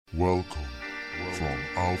Welcome from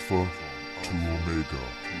Alpha to Omega.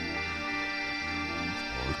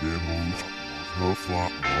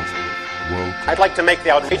 I'd like to make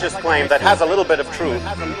the outrageous claim that has a little bit of truth,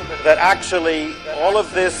 that actually all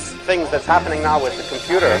of this things that's happening now with the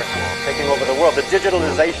computer taking over the world, the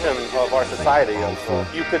digitalization of our society,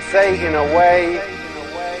 you could say in a way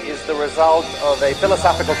is the result of a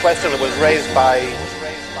philosophical question that was raised by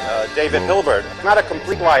David Hilbert. It's not a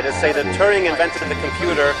complete lie to say that Turing invented the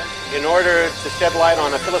computer in order to shed light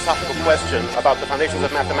on a philosophical question about the foundations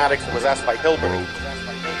of mathematics that was asked by Hilbert.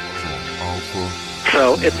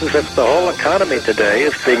 So it's as if the whole economy today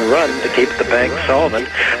is being run to keep the banks solvent,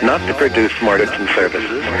 not to produce mortgage and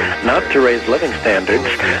services, not to raise living standards,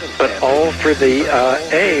 but all for the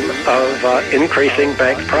aim of increasing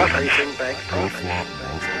bank profits.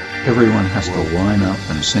 Everyone has to line up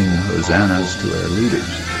and sing hosannas to our leaders.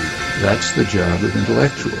 That's the job of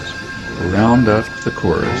intellectuals. Round up the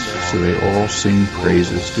chorus so they all sing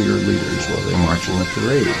praises to your leaders while they march in the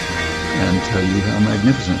parade and tell you how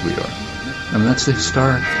magnificent we are. I mean, that's the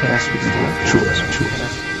historic task of intellectuals.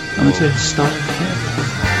 I mean, it's a historic task.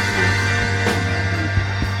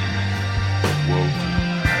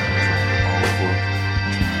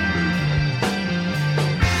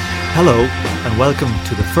 Hello, and welcome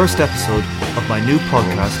to the first episode of my new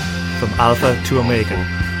podcast, From Alpha to Omega.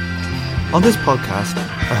 On this podcast,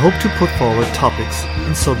 I hope to put forward topics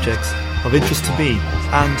and subjects of interest to me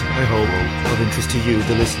and, I hope, of interest to you,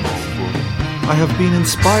 the listeners. I have been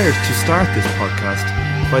inspired to start this podcast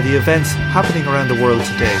by the events happening around the world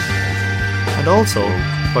today, and also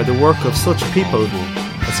by the work of such people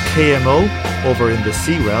as KMO over in the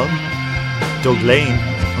Sea Realm, Doug Lane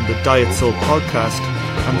on the Diet Soul podcast,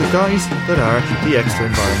 and the guys that are the Extra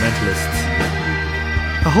Environmentalists.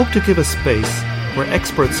 I hope to give a space where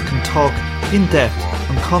experts can talk in depth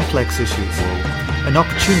on complex issues, an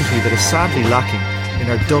opportunity that is sadly lacking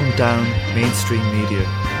in our dumbed down mainstream media.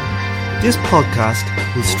 This podcast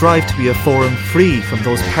will strive to be a forum free from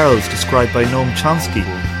those perils described by Noam Chomsky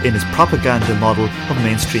in his propaganda model of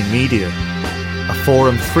mainstream media. A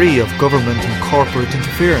forum free of government and corporate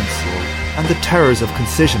interference and the terrors of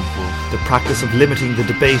concision, the practice of limiting the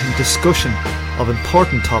debate and discussion of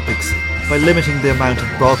important topics by limiting the amount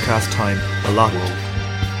of broadcast time allotted.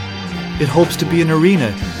 It hopes to be an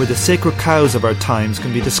arena where the sacred cows of our times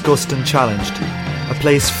can be discussed and challenged, a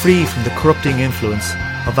place free from the corrupting influence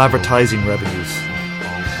of advertising revenues.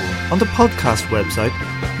 On the podcast website,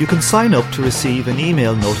 you can sign up to receive an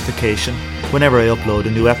email notification whenever I upload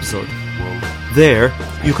a new episode. There,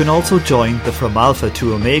 you can also join the From Alpha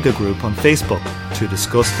to Omega group on Facebook to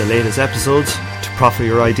discuss the latest episodes, to proffer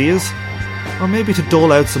your ideas, or maybe to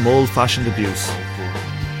dole out some old-fashioned abuse.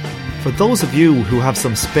 For those of you who have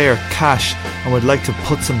some spare cash and would like to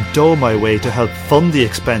put some dough my way to help fund the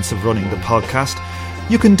expense of running the podcast,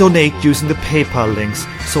 you can donate using the PayPal links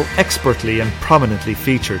so expertly and prominently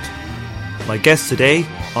featured. My guest today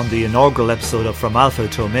on the inaugural episode of From Alpha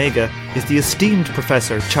to Omega is the esteemed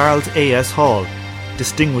Professor Charles A.S. Hall,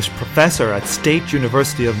 Distinguished Professor at State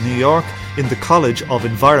University of New York in the College of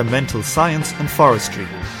Environmental Science and Forestry.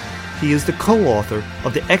 He is the co-author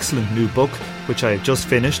of the excellent new book, which I have just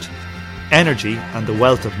finished, Energy and the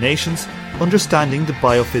Wealth of Nations, Understanding the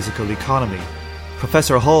Biophysical Economy.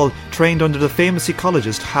 Professor Hall, trained under the famous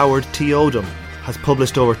ecologist Howard T. Odum, has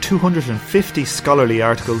published over 250 scholarly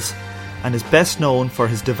articles and is best known for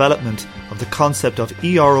his development of the concept of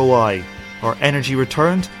EROI, or Energy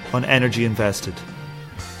Returned on Energy Invested.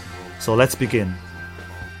 So let's begin.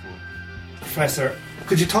 Professor,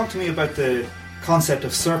 could you talk to me about the concept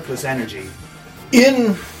of surplus energy?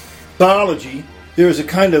 In biology, there is a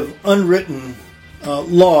kind of unwritten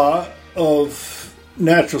law of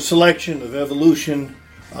natural selection, of evolution,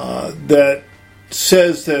 that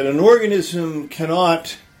says that an organism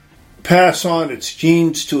cannot pass on its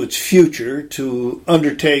genes to its future to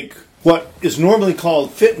undertake what is normally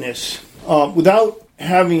called fitness without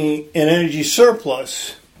having an energy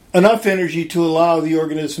surplus, enough energy to allow the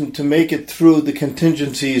organism to make it through the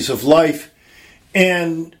contingencies of life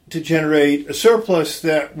and to generate a surplus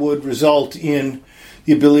that would result in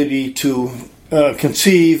the ability to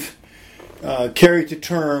conceive, carry to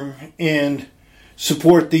term, and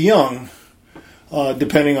support the young,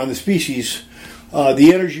 depending on the species,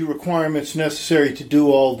 the energy requirements necessary to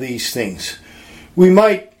do all these things. We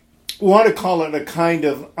might want to call it a kind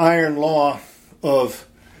of iron law of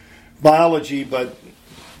biology, but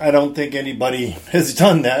I don't think anybody has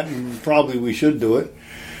done that, and probably we should do it.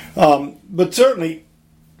 But certainly,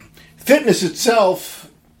 fitness itself,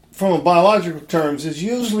 from a biological terms, is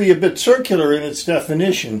usually a bit circular in its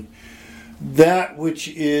definition. that which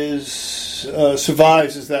is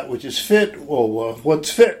survives is that which is fit. Well,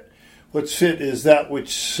 what's fit? What's fit is that which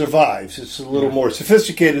survives. It's a little more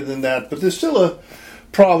sophisticated than that, but there's still a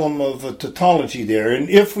problem of a tautology there. And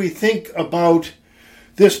if we think about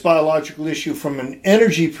this biological issue from an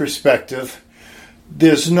energy perspective,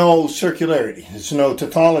 there's no circularity. There's no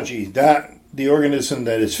tautology. That the organism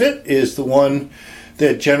that is fit is the one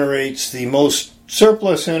that generates the most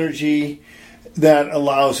surplus energy that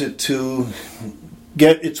allows it to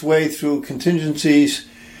get its way through contingencies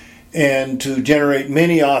and to generate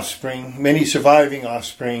many offspring, many surviving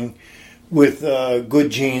offspring with good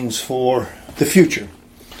genes for the future.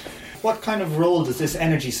 What kind of role does this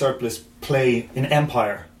energy surplus play in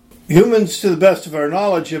empire? Humans, to the best of our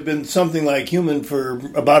knowledge, have been something like human for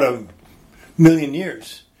about 1 million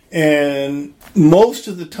years. And most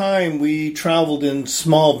of the time we traveled in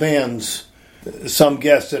small bands. Some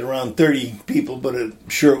guessed at around 30 people, but I'm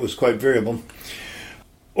sure it was quite variable.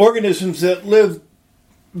 Organisms that lived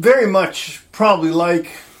very much probably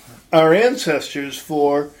like our ancestors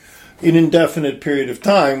for an indefinite period of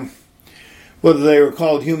time, whether they were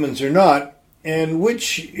called humans or not, and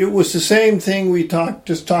which it was the same thing we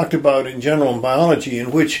just talked about in general biology,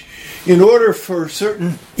 in which in order for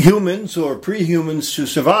certain humans or pre-humans to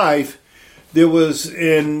survive, there was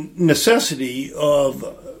a necessity of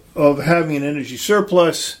having an energy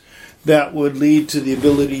surplus that would lead to the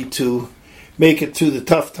ability to make it through the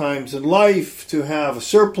tough times in life, to have a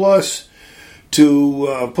surplus,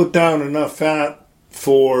 to put down enough fat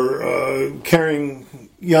for carrying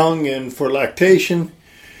young and for lactation,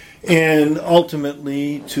 and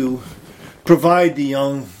ultimately to provide the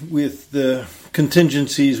young with the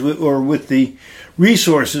contingencies or with the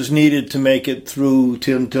resources needed to make it through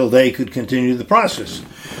until they could continue the process.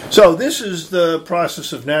 So this is the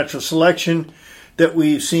process of natural selection that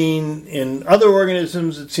we've seen in other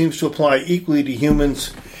organisms. It seems to apply equally to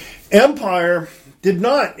humans. Empire did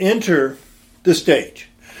not enter the stage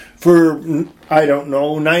for,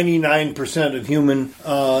 99% of human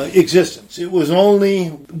existence. It was only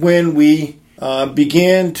when we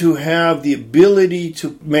began to have the ability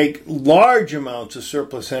to make large amounts of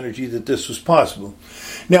surplus energy that this was possible.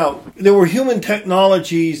 Now, there were human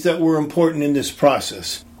technologies that were important in this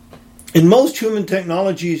process. And most human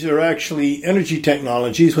technologies are actually energy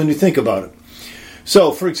technologies when you think about it.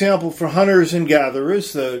 So, for example, for hunters and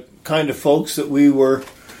gatherers, the kind of folks that we were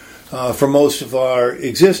for most of our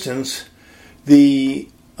existence, the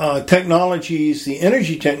technologies, the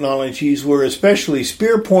energy technologies, were especially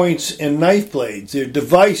spear points and knife blades. They're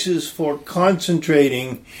devices for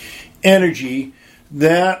concentrating energy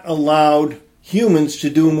that allowed humans to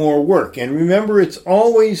do more work. And remember, it's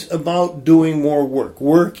always about doing more work.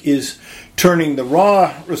 Work is turning the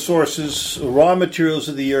raw resources, raw materials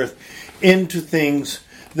of the earth into things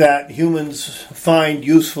that humans find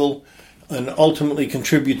useful and ultimately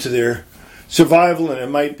contribute to their survival. And it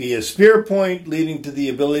might be a spear point leading to the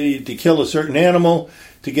ability to kill a certain animal,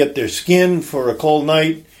 to get their skin for a cold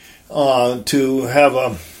night, to have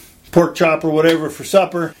a pork chop or whatever for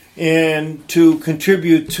supper, and to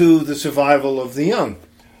contribute to the survival of the young.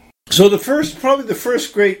 So probably the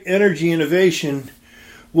first great energy innovation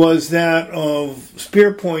was that of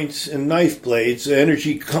spear points and knife blades,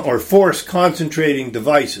 energy or force concentrating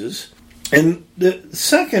devices. And the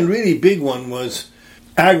second really big one was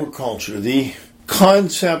agriculture, the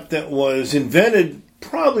concept that was invented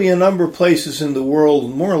probably a number of places in the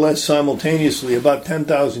world more or less simultaneously about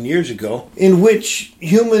 10,000 years ago, in which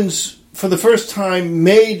humans for the first time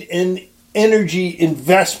made an energy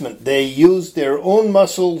investment. They used their own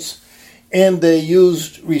muscles and they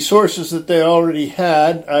used resources that they already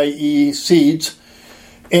had, i.e. seeds,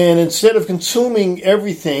 and instead of consuming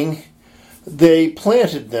everything, they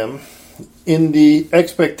planted them in the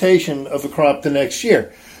expectation of a crop the next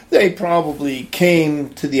year. They probably came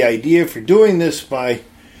to the idea for doing this by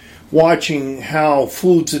watching how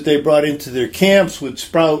foods that they brought into their camps would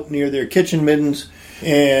sprout near their kitchen middens,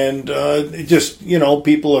 and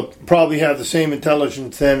people probably have the same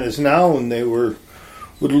intelligence then as now, and they would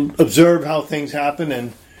observe how things happen.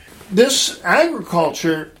 And this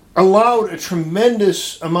agriculture allowed a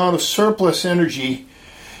tremendous amount of surplus energy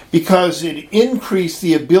because it increased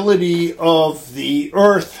the ability of the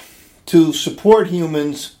earth to support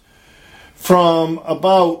humans from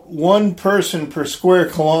about one person per square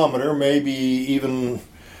kilometer, maybe even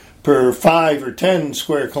per 5 or 10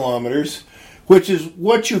 square kilometers, which is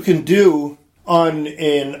what you can do on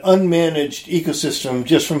an unmanaged ecosystem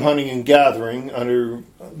just from hunting and gathering under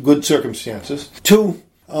good circumstances, to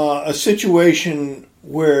a situation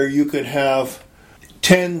where you could have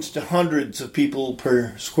tens to hundreds of people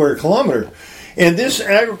per square kilometer. And this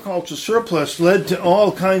agricultural surplus led to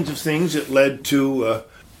all kinds of things. It led to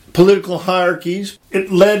political hierarchies.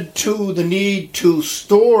 It led to the need to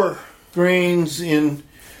store grains in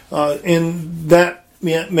that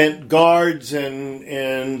meant guards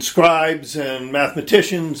and scribes and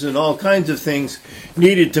mathematicians and all kinds of things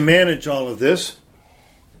needed to manage all of this.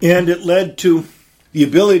 And it led to the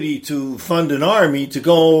ability to fund an army to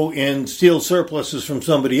go and steal surpluses from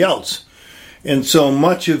somebody else. And so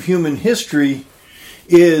much of human history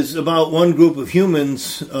is about one group of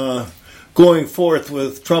humans going forth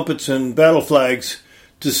with trumpets and battle flags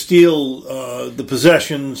to steal the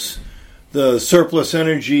possessions, the surplus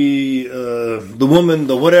energy, the woman,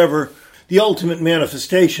 the whatever. The ultimate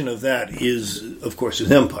manifestation of that is, of course,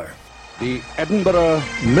 his empire. The Edinburgh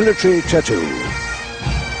Military Tattoo.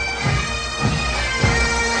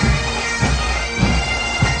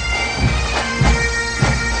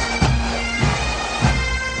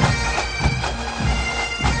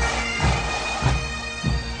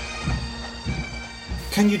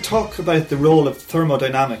 Can you talk about the role of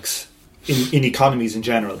thermodynamics in economies in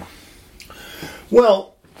general?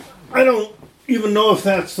 Well, I don't even know if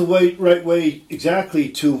that's the right way exactly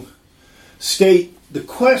to state the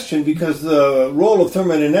question, because the role of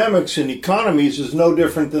thermodynamics in economies is no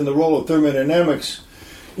different than the role of thermodynamics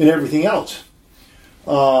in everything else.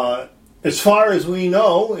 As far as we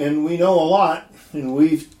know, and we know a lot, and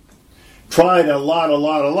we've tried a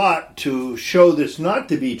lot to show this not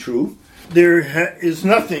to be true, there is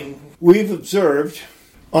nothing we've observed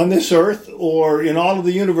on this earth or in all of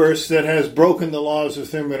the universe that has broken the laws of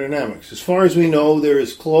thermodynamics. As far as we know, they're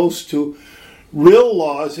as close to real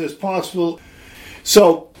laws as possible.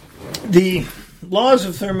 So the laws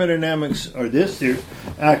of thermodynamics are this. They're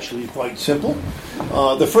actually quite simple.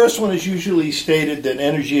 The first one is usually stated that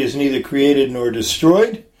energy is neither created nor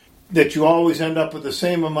destroyed, that you always end up with the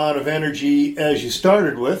same amount of energy as you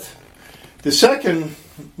started with. The second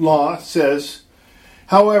law says,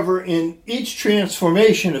 however, in each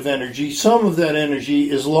transformation of energy, some of that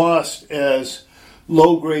energy is lost as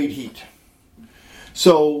low-grade heat.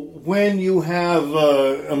 So when you have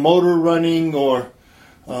a motor running or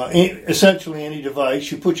essentially any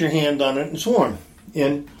device, you put your hand on it and it's warm.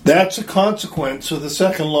 And that's a consequence of the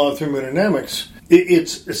second law of thermodynamics.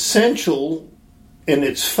 It's essential, and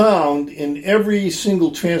it's found in every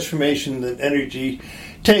single transformation that energy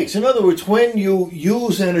takes. In other words, when you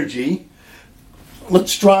use energy,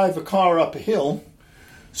 let's drive a car up a hill,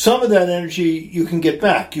 some of that energy you can get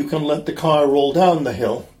back. You can let the car roll down the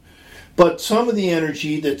hill. But some of the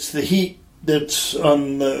energy that's the heat that's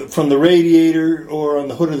from the radiator or on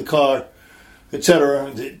the hood of the car,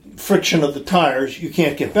 etc., the friction of the tires, you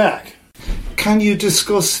can't get back. Can you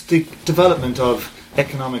discuss the development of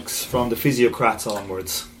economics from the physiocrats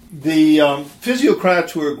onwards? The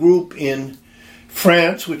physiocrats were a group in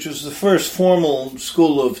France, which was the first formal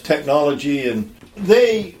school of technology, and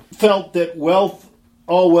they felt that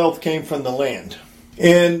all wealth came from the land.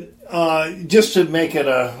 And just to make it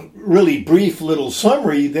a really brief little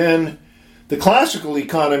summary, then the classical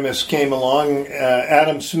economists came along,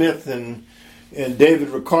 Adam Smith and David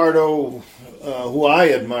Ricardo, who I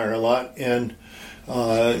admire a lot, and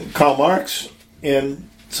Karl Marx and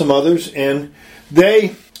some others, and they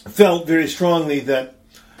felt very strongly that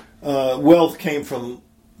wealth came from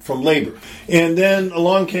labor. And then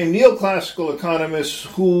along came neoclassical economists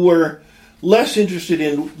who were less interested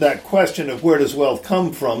in that question of where does wealth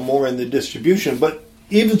come from, more in the distribution. But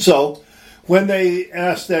even so, when they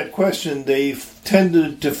asked that question, they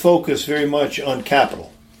tended to focus very much on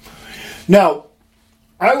capital. Now,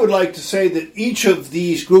 I would like to say that each of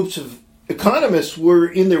these groups of economists were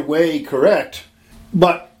in their way correct,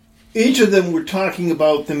 but each of them were talking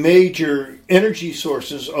about the major energy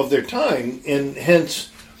sources of their time, and hence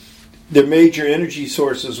the major energy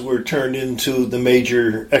sources were turned into the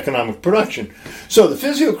major economic production. So the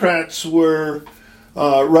physiocrats were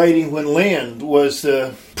writing when land was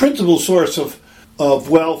the principal source of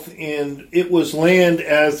wealth, and it was land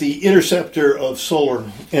as the interceptor of solar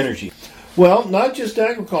energy. Well, not just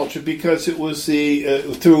agriculture, because it was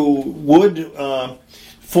through wood,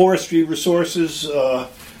 forestry resources.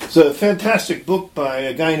 It's a fantastic book by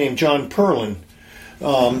a guy named John Perlin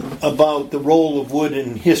about the role of wood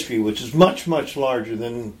in history, which is much, much larger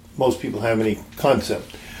than most people have any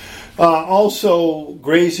concept. Also,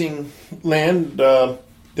 grazing land,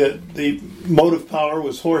 the motive power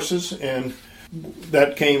was horses, and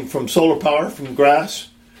that came from solar power, from grass.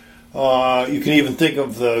 You can even think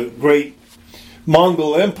of the great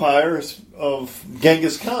Mongol empire of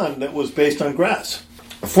Genghis Khan that was based on grass.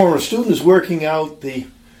 A former student is working out the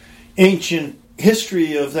ancient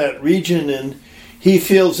history of that region, and he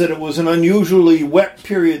feels that it was an unusually wet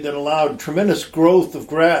period that allowed tremendous growth of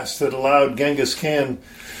grass that allowed Genghis Khan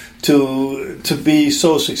to be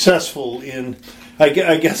so successful in. I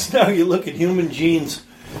guess now you look at human genes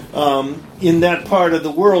in that part of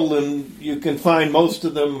the world, and you can find most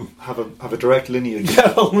of them have a direct lineage.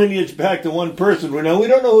 Have a lineage back to one person. We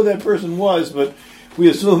don't know who that person was, but we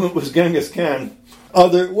assume it was Genghis Khan.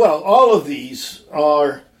 All of these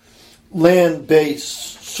are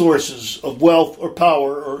land-based sources of wealth or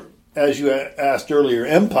power, or, as you asked earlier,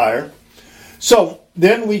 empire. So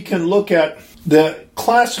then we can look at the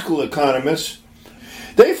classical economists.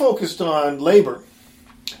 They focused on labor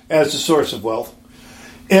as the source of wealth.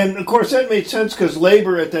 And, of course, that made sense because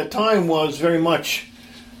labor at that time was very much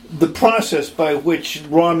the process by which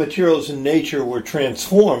raw materials in nature were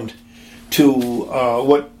transformed to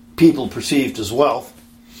what people perceived as wealth.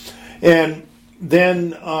 And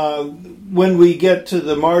then when we get to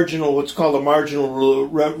the what's called the marginal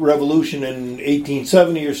revolution in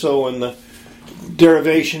 1870 or so, and the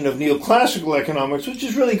derivation of neoclassical economics, which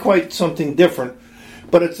is really quite something different,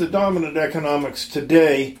 but it's the dominant economics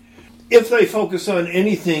today. If they focus on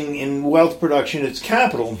anything in wealth production, it's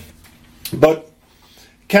capital. But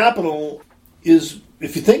capital is,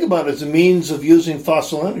 if you think about it, is a means of using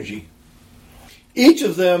fossil energy. Each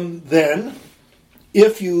of them, then,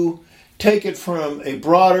 if you take it from a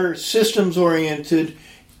broader, systems-oriented,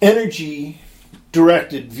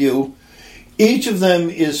 energy-directed view, each of them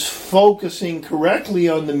is focusing correctly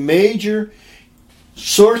on the major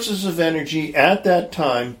sources of energy at that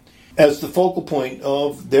time as the focal point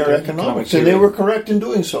of their economics, and they were correct in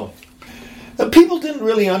doing so. People didn't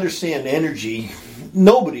really understand energy.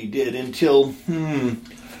 Nobody did until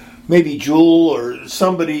maybe Joule or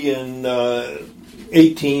somebody in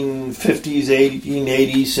 1850s,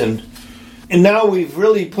 1880s, and now we've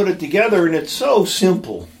really put it together, and it's so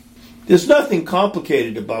simple. There's nothing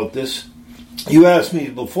complicated about this. You asked me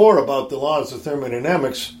before about the laws of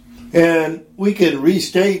thermodynamics, and we can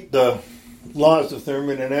restate the laws of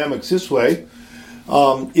thermodynamics this way,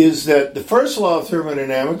 is that the first law of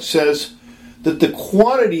thermodynamics says that the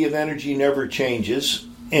quantity of energy never changes,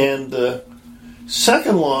 and the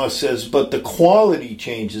second law says but the quality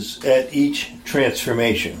changes at each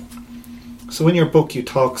transformation. So in your book you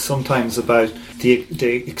talk sometimes about the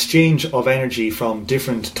exchange of energy from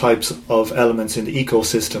different types of elements in the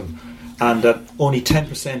ecosystem, and that only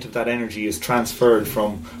 10% of that energy is transferred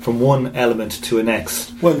from one element to a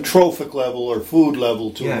next. One trophic level or food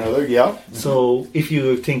level to another, yeah. So if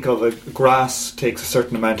you think of a grass takes a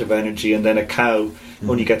certain amount of energy, and then a cow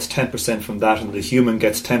only gets 10% from that, and the human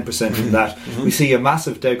gets 10% from that, we see a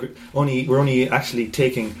massive we're only actually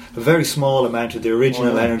taking a very small amount of the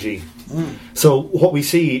original energy. So what we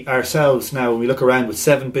see ourselves now when we look around with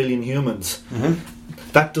 7 billion humans,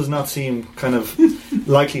 that does not seem kind of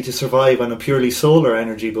likely to survive on a purely solar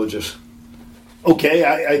energy budget. Okay,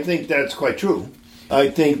 I think that's quite true. I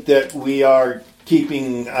think that we are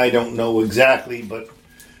keeping, I don't know exactly, but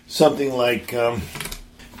something like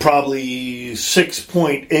probably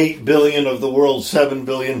 6.8 billion of the world's 7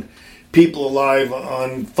 billion people alive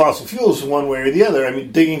on fossil fuels one way or the other. I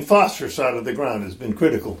mean, digging phosphorus out of the ground has been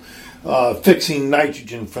critical. Fixing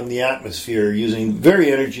nitrogen from the atmosphere using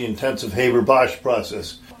very energy-intensive Haber-Bosch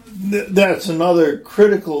process. That's another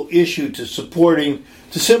critical issue to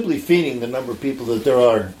simply feeding the number of people that there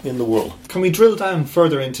are in the world. Can we drill down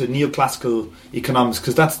further into neoclassical economics,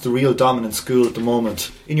 because that's the real dominant school at the moment?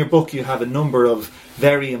 In your book you have a number of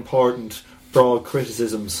very important broad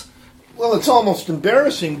criticisms. Well, it's almost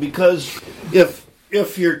embarrassing, because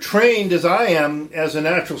if you're trained, as I am, as a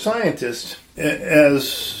natural scientist,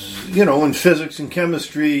 as you know, in physics and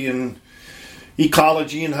chemistry and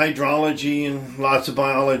ecology and hydrology and lots of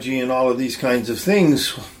biology and all of these kinds of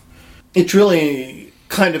things, it's really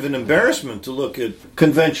kind of an embarrassment to look at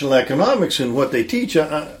conventional economics and what they teach.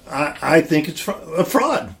 I think it's a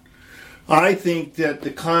fraud. I think that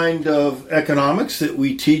the kind of economics that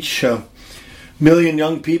we teach a million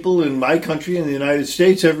young people in my country, in the United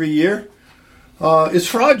States, every year is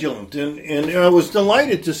fraudulent. And I was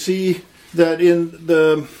delighted to see that in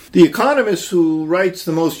the economist who writes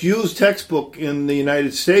the most used textbook in the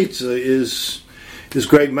United States is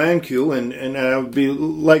Greg Mankiw, and I would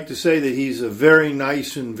like to say that he's a very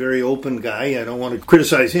nice and very open guy. I don't want to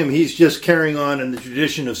criticize him. He's just carrying on in the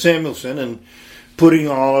tradition of Samuelson and putting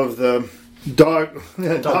all of the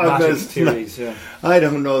dogmatic theories. Yeah. I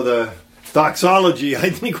don't know the doxology.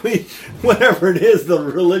 I think whatever it is, the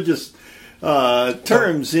religious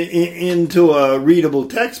terms into a readable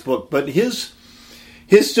textbook. But his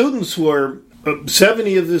students were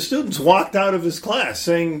 70 of the students walked out of his class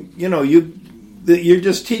saying, you know, that you're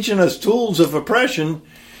just teaching us tools of oppression.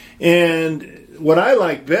 And what I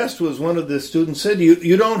liked best was one of the students said,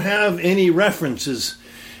 you don't have any references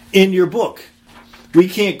in your book. We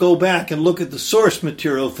can't go back and look at the source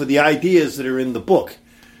material for the ideas that are in the book.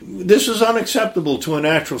 This is unacceptable to a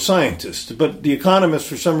natural scientist, but the economists,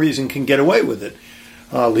 for some reason, can get away with it.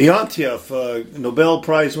 Leontief, Nobel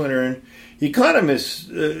Prize winner and economist,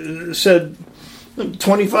 said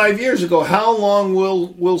 25 years ago, how long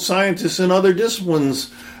will scientists in other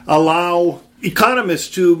disciplines allow economists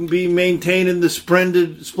to be maintained in the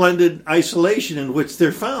splendid isolation in which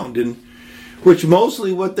they're found, in which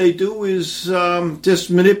mostly what they do is just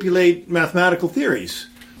manipulate mathematical theories.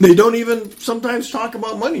 They don't even sometimes talk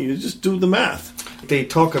about money, you just do the math. They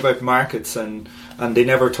talk about markets and they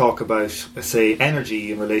never talk about, say,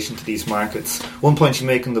 energy in relation to these markets. One point you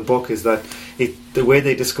make in the book is that the way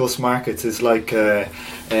they discuss markets is like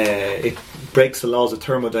it breaks the laws of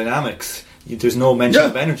thermodynamics. There's no mention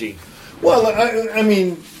of energy. Well, I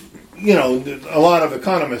mean, you know, a lot of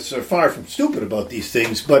economists are far from stupid about these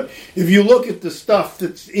things, but if you look at the stuff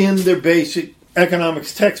that's in their basic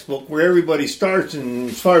economics textbook where everybody starts, and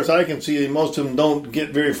as far as I can see, most of them don't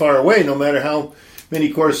get very far away, no matter how many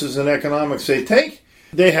courses in economics they take.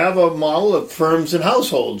 They have a model of firms and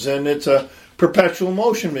households, and it's a perpetual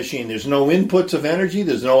motion machine. There's no inputs of energy,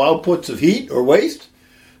 there's no outputs of heat or waste,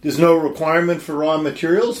 there's no requirement for raw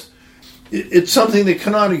materials. It's something that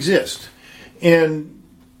cannot exist. And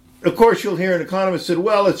of course you'll hear an economist say,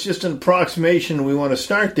 well, it's just an approximation, we want to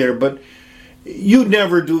start there, but you'd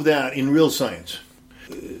never do that in real science.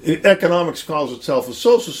 Economics calls itself a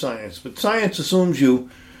social science, but science assumes you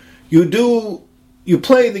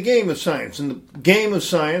play the game of science, and the game of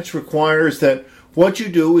science requires that what you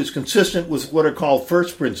do is consistent with what are called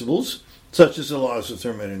first principles, such as the laws of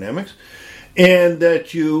thermodynamics, and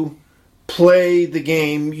that you play the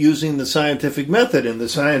game using the scientific method. And the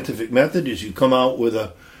scientific method is you come out with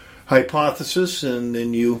a hypothesis, and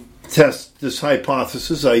then you test this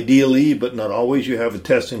hypothesis. Ideally, but not always, you have a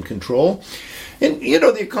test and control. And, you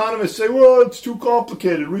know, the economists say, well, it's too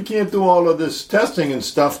complicated. We can't do all of this testing and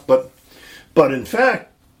stuff. But in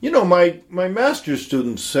fact, you know, my master's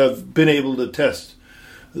students have been able to test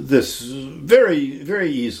this very, very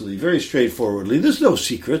easily, very straightforwardly. There's no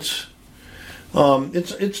secrets.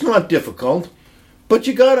 It's not difficult. But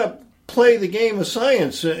you got to play the game of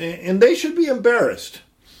science, and they should be embarrassed.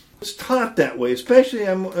 It's taught that way, especially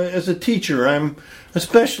as a teacher. I'm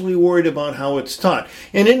especially worried about how it's taught.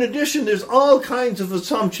 And in addition, there's all kinds of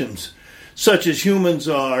assumptions, such as humans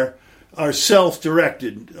are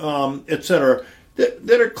self-directed, etc.,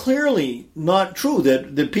 that are clearly not true.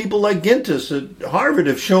 That people like Gintis at Harvard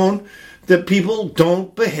have shown that people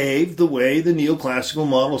don't behave the way the neoclassical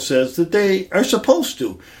model says that they are supposed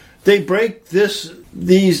to. They break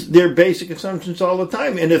their basic assumptions all the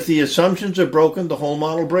time. And if the assumptions are broken, the whole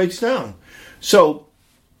model breaks down. So,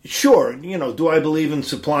 sure, you know, do I believe in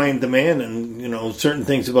supply and demand and, you know, certain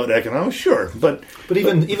things about economics? Sure. But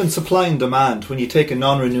even supply and demand, when you take a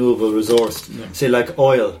non-renewable resource, say like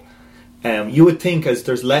oil, you would think as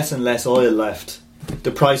there's less and less oil left,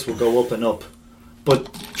 the price will go up and up.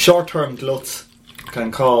 But short-term gluts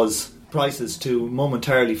can cause prices to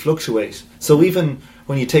momentarily fluctuate. So even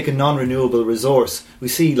when you take a non-renewable resource, we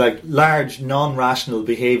see like large non-rational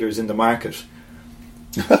behaviours in the market.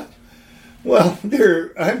 Well,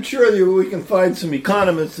 I'm sure we can find some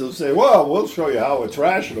economists who'll say, well, we'll show you how it's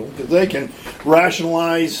rational, because they can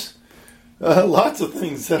rationalize lots of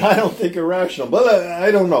things that I don't think are rational. But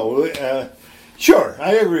I don't know. Sure,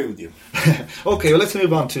 I agree with you. Okay, well, let's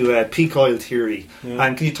move on to peak oil theory. Yeah.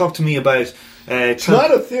 And can you talk to me about... it's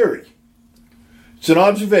not a theory. It's an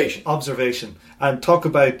observation. And talk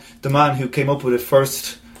about the man who came up with it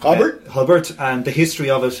first, Hubbert, and the history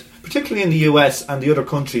of it, particularly in the US and the other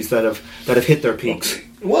countries that have hit their peaks. Okay.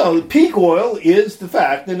 Well, peak oil is the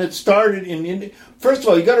fact, and it started in India. First of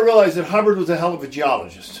all, you got to realize that Hubbert was a hell of a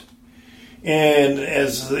geologist. And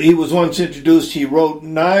as he was once introduced, he wrote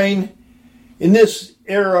 9... In this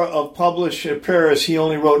era of publish at Paris, he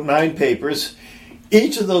only wrote 9 papers.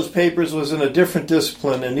 Each of those papers was in a different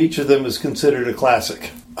discipline, and each of them is considered a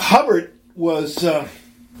classic. Hubbert was a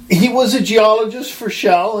geologist for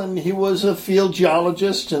Shell, and he was a field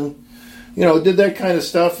geologist, and did that kind of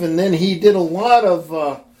stuff. And then he did a lot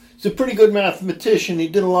of. He's a pretty good mathematician. He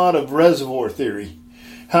did a lot of reservoir theory.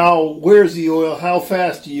 Where's the oil? How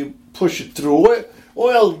fast do you push it through?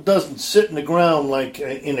 Oil doesn't sit in the ground like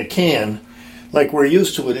in a can, like we're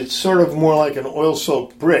used to it. It's sort of more like an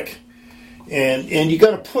oil-soaked brick. And you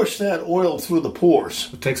got to push that oil through the pores.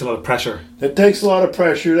 It takes a lot of pressure. That takes a lot of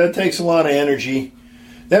pressure. That takes a lot of energy.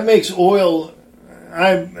 That makes oil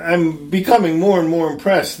I'm becoming more and more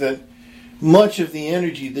impressed that much of the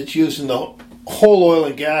energy that's used in the whole oil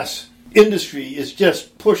and gas industry is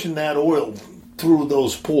just pushing that oil through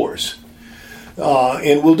those pores.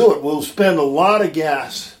 And we'll do it. We'll spend a lot of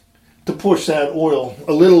gas to push that oil,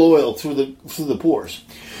 a little oil, through the pores.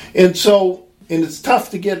 And it's tough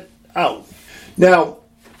to get out. Now,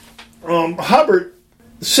 Hubbard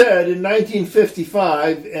said in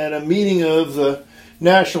 1955 at a meeting of the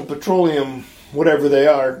National Petroleum, whatever they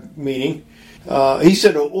are, meeting, he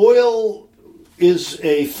said oil is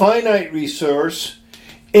a finite resource.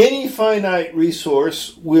 Any finite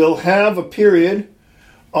resource will have a period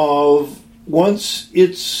of, once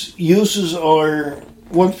people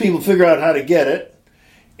figure out how to get it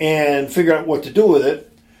and figure out what to do with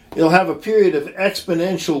it, it'll have a period of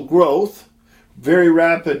exponential growth, very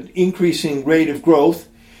rapid increasing rate of growth,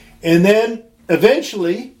 and then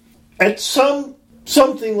eventually, at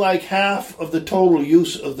something like half of the total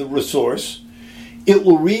use of the resource, it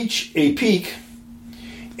will reach a peak,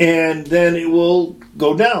 and then it will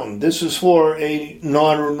go down. This is for a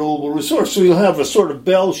non-renewable resource. So you'll have a sort of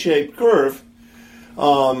bell-shaped curve,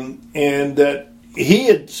 and that he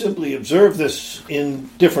had simply observed this in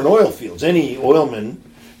different oil fields. Any oilman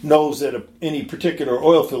knows that any particular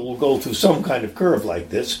oil field will go through some kind of curve like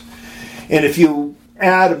this. And if you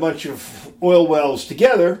add a bunch of oil wells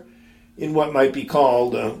together in what might be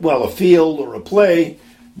called, a field or a play,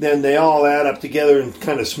 then they all add up together and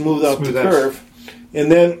kind of smooth out the curve.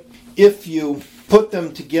 And then if you put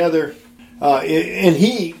them together, and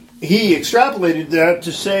he extrapolated that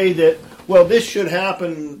to say that, well, this should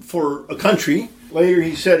happen for a country. Later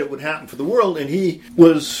he said it would happen for the world, and he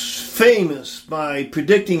was famous by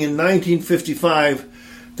predicting in 1955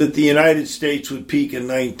 that the United States would peak in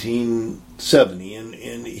 1970,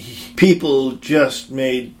 and people just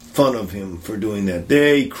made fun of him for doing that.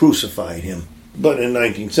 They crucified him. But in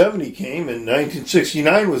 1970 came, and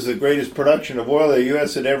 1969 was the greatest production of oil the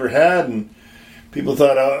U.S. had ever had, and people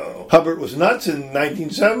thought Hubbard was nuts. In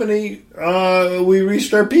 1970, we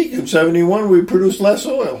reached our peak. In 71, we produced less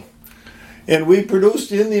oil. And we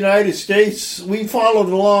produced in the United States, we followed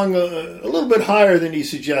along a little bit higher than he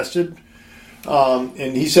suggested.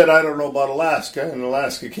 And he said, I don't know about Alaska, and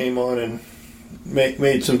Alaska came on and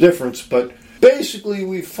made some difference. But basically,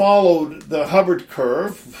 we followed the Hubbard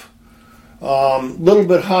curve, a little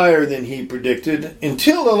bit higher than he predicted,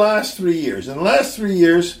 until the last 3 years. In the last 3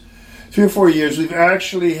 years, 3 or 4 years, we've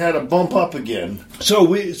actually had a bump up again. So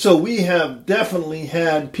we have definitely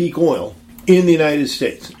had peak oil in the United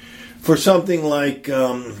States. For something like,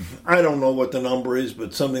 I don't know what the number is,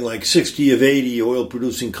 but something like 60 of 80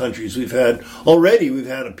 oil-producing countries we've had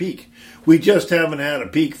a peak. We just haven't had a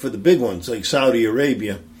peak for the big ones, like Saudi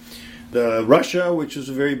Arabia. Russia, which is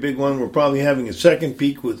a very big one, we're probably having a second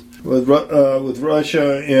peak with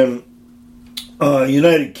Russia and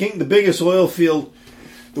United Kingdom. The biggest oil field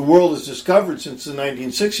the world has discovered since the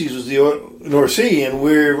 1960s was the North Sea, and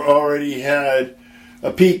we've already had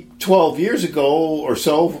a peak 12 years ago or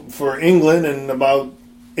so for England and about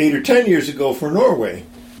 8 or 10 years ago for Norway.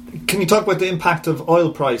 Can you talk about the impact of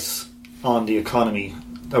oil price on the economy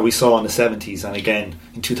that we saw in the 70s and again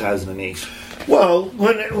in 2008? Well,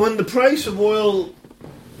 when the price of oil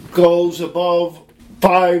goes above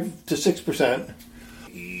 5 to 6%,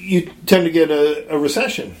 you tend to get a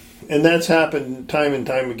recession. And that's happened time and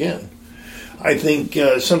time again. I think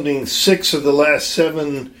 6 of the last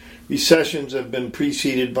 7 recessions have been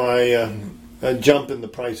preceded by a jump in the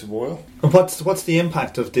price of oil. And what's the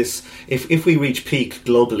impact of this if we reach peak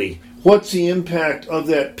globally? What's the impact of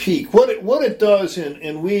that peak? What it does,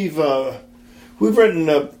 and we've written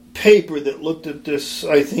a paper that looked at this,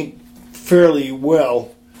 I think, fairly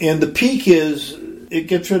well. And the peak is it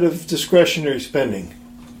gets rid of discretionary spending.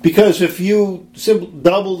 Because if you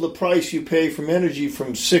double the price you pay from energy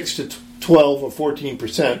from 6 to 12 or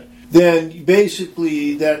 14%, then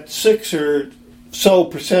basically that 6 or so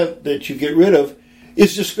percent that you get rid of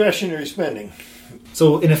is discretionary spending.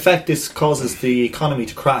 So in effect this causes the economy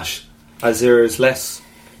to crash as there is less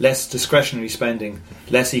discretionary spending,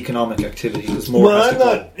 less economic activity. I'm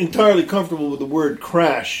not entirely comfortable with the word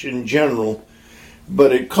crash in general,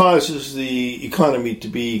 but it causes the economy to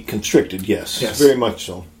be constricted, yes. Very much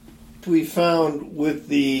so. We found with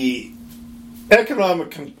the economic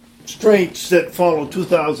constraints that followed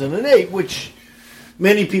 2008, which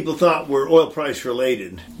many people thought were oil price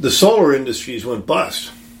related, the solar industries went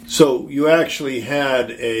bust. So you actually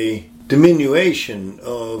had a diminution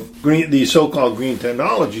of the so-called green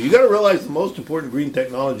technology. You got to realize the most important green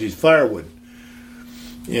technology is firewood.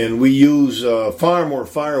 And we use far more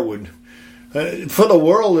firewood. For the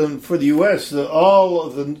world and for the U.S., all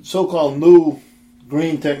of the so-called new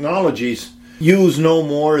green technologies produce no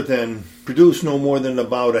more than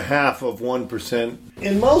about 0.5%.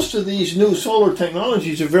 And most of these new solar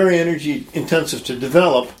technologies are very energy intensive to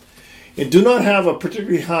develop and do not have a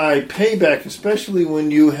particularly high payback, especially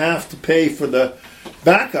when you have to pay for the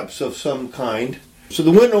backups of some kind. So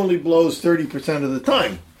the wind only blows 30% of the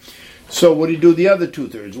time. So what do you do the other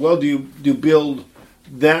 2/3? Well, do you build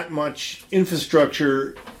that much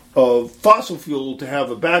infrastructure of fossil fuel to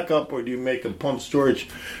have a backup, or do you make a pump storage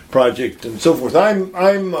project and so forth? I'm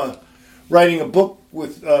writing a book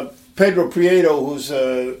with Pedro Prieto, who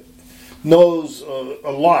knows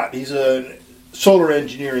a lot. He's a solar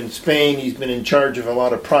engineer in Spain. He's been in charge of a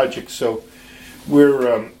lot of projects. So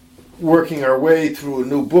we're working our way through a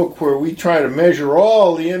new book where we try to measure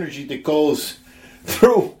all the energy that goes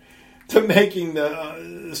through to making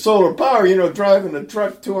the solar power. You know, driving a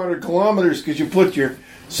truck 200 kilometers because you put your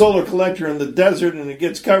solar collector in the desert and it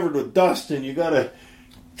gets covered with dust, and you got to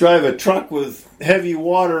drive a truck with heavy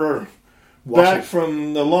water back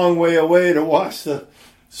from the long way away to wash the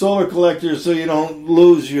solar collector so you don't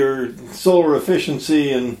lose your solar efficiency.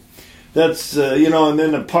 And that's and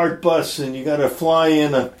then a part bus, and you got to fly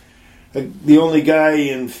in the only guy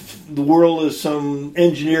in the world is some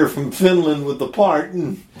engineer from Finland with the part,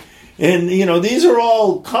 and these are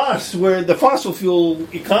all costs where the fossil fuel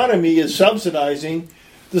economy is subsidizing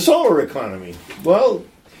the solar economy. Well,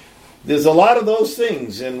 there's a lot of those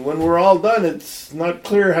things, and when we're all done, it's not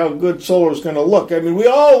clear how good solar is going to look. I mean, we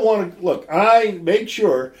all want to look. I make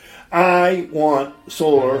sure I want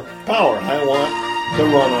solar power. I want to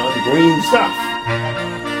run on green stuff.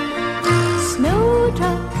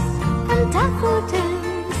 Snowdrops and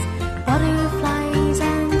daffodils, butterflies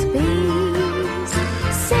and bees,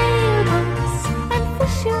 sailboats and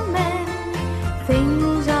fishermen,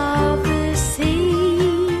 things of the sea,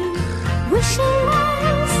 wishing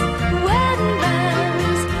wells, wedding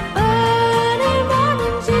bells, early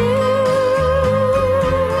morning dew,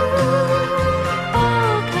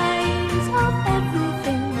 all kinds of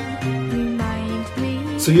everything remind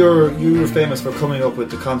me. So you're famous for coming up with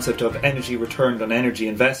the concept of energy returned on energy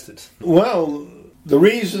invested. Well, the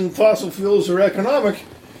reason fossil fuels are economic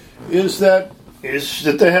is that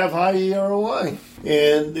they have high ROI.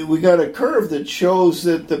 And we got a curve that shows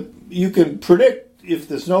that you can predict, if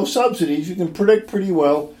there's no subsidies, you can predict pretty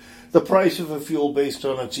well the price of a fuel based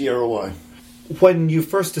on its ROI. When you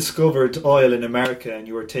first discovered oil in America and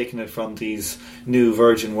you were taking it from these new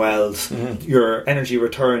virgin wells, your energy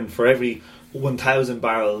return for every 1,000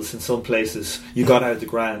 barrels in some places you got out of the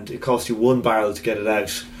ground, it cost you 1 barrel to get it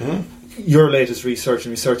out. Your latest research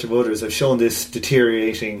and research of others have shown this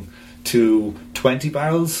deteriorating to 20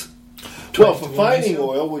 barrels. Well, for finding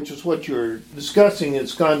oil, which is what you're discussing,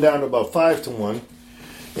 it's gone down to about 5 to 1.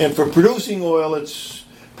 And for producing oil, it's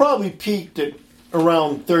probably peaked at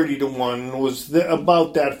around 30 to 1. It was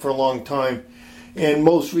about that for a long time. And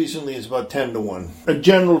most recently, it's about 10 to 1. A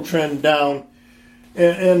general trend down.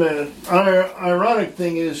 And an ironic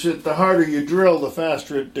thing is that the harder you drill, the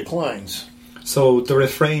faster it declines. So the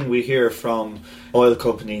refrain we hear from oil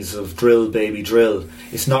companies of drill, baby, drill,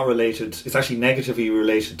 it's not related, it's actually negatively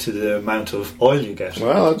related to the amount of oil you get.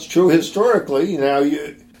 Well, that's true historically. Now,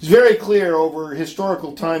 it's very clear over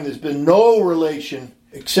historical time there's been no relation,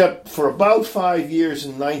 except for about 5 years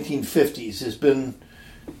in the 1950s. There's been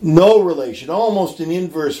no relation, almost an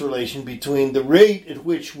inverse relation between the rate at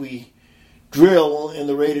which we drill and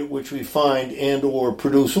the rate at which we find and or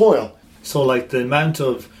produce oil. So like the amount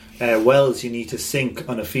of wells you need to sink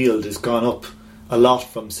on a field has gone up a lot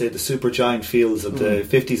from, say, the supergiant fields of the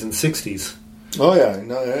 50s and 60s. Oh yeah,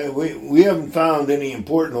 no, we haven't found any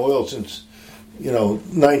important oil since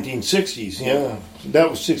 1960s. Yeah, that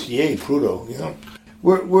was 68, Prudhoe. Yeah,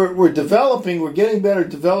 we're developing. We're getting better at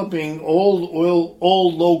developing old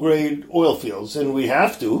low grade oil fields, and we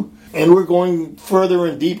have to. And we're going further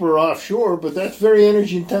and deeper offshore, but that's very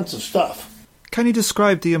energy intensive stuff. Can you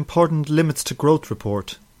describe the important Limits to Growth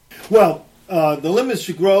report? Well, the Limits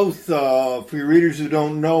to Growth, for your readers who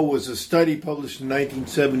don't know, was a study published in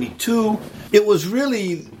 1972. It was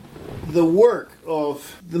really the work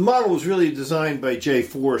of... The model was really designed by Jay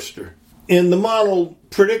Forrester. And the model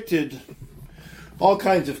predicted all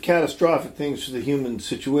kinds of catastrophic things for the human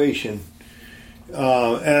situation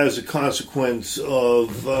as a consequence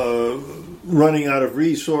of running out of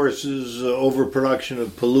resources, overproduction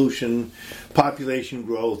of pollution, population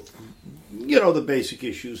growth, the basic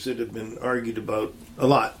issues that have been argued about a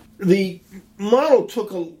lot. The model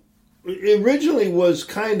originally was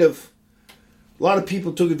kind of, a lot of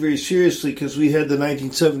people took it very seriously because we had the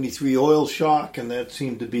 1973 oil shock, and that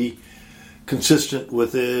seemed to be consistent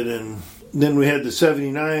with it, and then we had the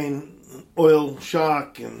 79 oil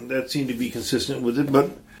shock, and that seemed to be consistent with it.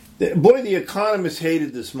 But boy, the economists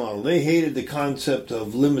hated this model. They hated the concept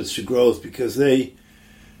of limits to growth because they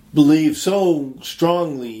believe so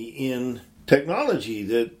strongly in technology,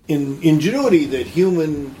 that in ingenuity, that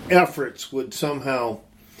human efforts would somehow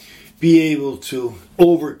be able to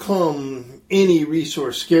overcome any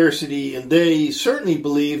resource scarcity. And they certainly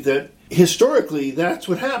believe that historically that's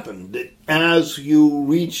what happened, that as you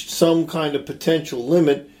reached some kind of potential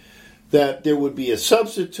limit, that there would be a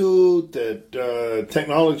substitute, that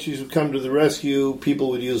technologies would come to the rescue, people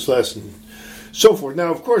would use less, and so forth.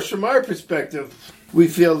 Now, of course, from our perspective, we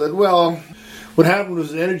feel that, well, what happened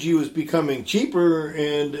was energy was becoming cheaper,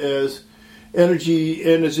 and as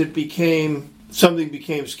something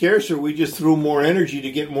became scarcer, we just threw more energy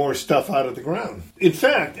to get more stuff out of the ground. In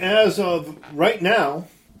fact, as of right now,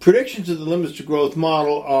 predictions of the limits to growth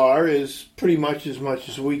model is pretty much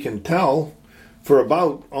as we can tell, for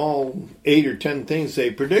about all 8 or 10 things they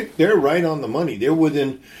predict, they're right on the money. They're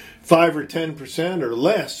within 5 or 10% or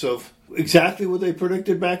less of exactly what they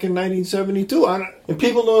predicted back in 1972. And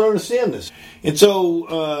people don't understand this. And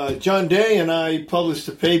so John Day and I published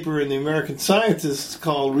a paper in the American Scientist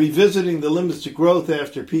called Revisiting the Limits to Growth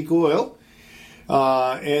After Peak Oil.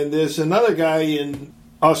 And there's another guy in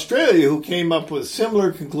Australia who came up with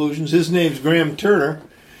similar conclusions. His name's Graham Turner.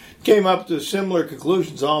 Came up to similar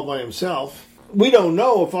conclusions all by himself. We don't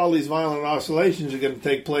know if all these violent oscillations are going to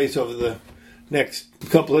take place over the next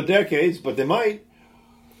couple of decades, but they might.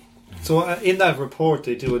 So in that report,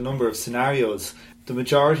 they do a number of scenarios. The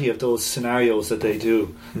majority of those scenarios that they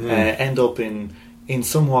do end up in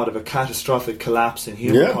somewhat of a catastrophic collapse in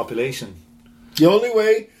human population. The only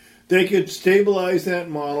way they could stabilize that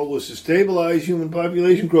model was to stabilize human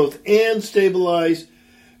population growth and stabilize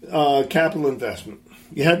capital investment.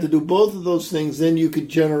 You had to do both of those things, then you could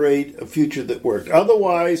generate a future that worked.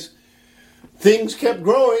 Otherwise, things kept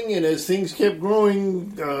growing, and as things kept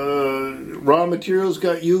growing, raw materials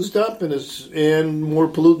got used up, and more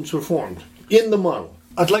pollutants were formed in the model.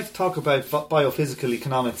 I'd like to talk about biophysical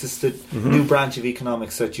economics. It's the new branch of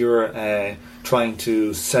economics that you're trying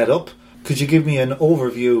to set up. Could you give me an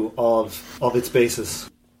overview of its basis?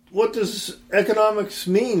 What does economics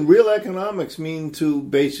mean? Real economics mean to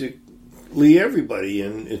basically everybody,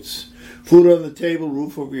 and it's food on the table,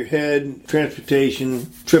 roof over your head, transportation,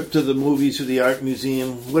 trip to the movies or the art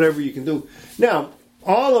museum, whatever you can do. Now,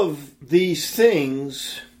 all of these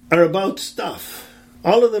things are about stuff.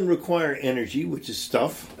 All of them require energy, which is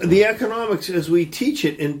stuff. The economics, as we teach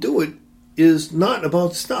it and do it, is not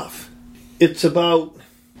about stuff. It's about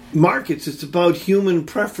markets. It's about human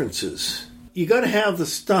preferences. You got to have the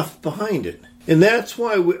stuff behind it. And that's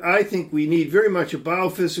why I think we need very much a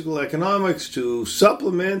biophysical economics to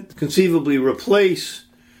supplement, conceivably replace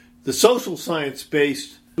the social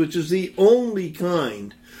science-based, which is the only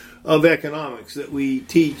kind of economics that we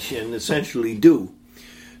teach and essentially do.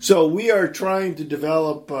 So we are trying to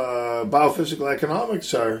develop biophysical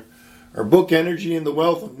economics. Our book, Energy and the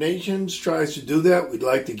Wealth of Nations, tries to do that. We'd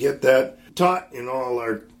like to get that taught in all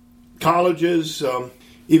our colleges.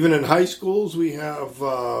 Even in high schools, we have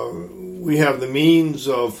the means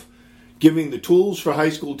of giving the tools for high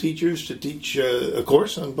school teachers to teach a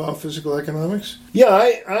course on biophysical economics. Yeah,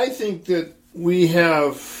 I think that we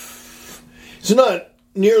have. It's not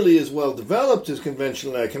nearly as well developed as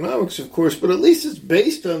conventional economics, of course, but at least it's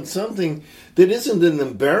based on something that isn't an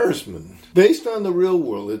embarrassment. Based on the real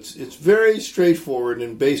world. It's very straightforward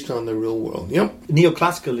and based on the real world. Yep.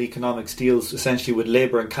 Neoclassical economics deals essentially with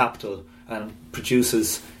labour and capital and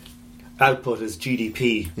produces output as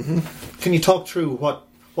GDP. Can you talk through what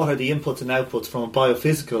are the inputs and outputs from a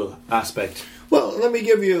biophysical aspect? Well, let me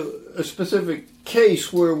give you a specific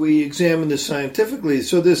case where we examine this scientifically.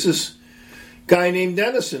 So this is a guy named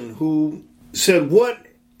Dennison who said, what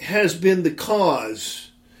has been the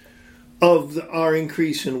cause of our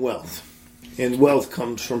increase in wealth? And wealth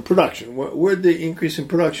comes from production. Where'd the increase in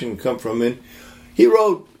production come from? And he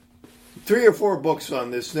wrote 3 or 4 books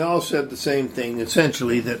on this. They all said the same thing,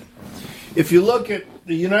 essentially, that if you look at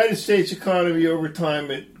the United States economy over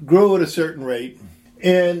time, it grew at a certain rate,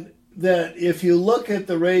 and that if you look at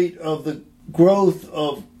the rate of the growth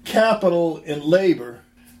of capital and labor,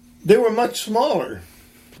 they were much smaller.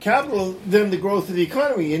 Capital than the growth of the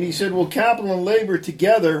economy. And he said, well, capital and labor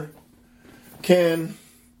together can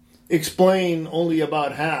explain only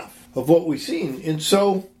about half of what we've seen. And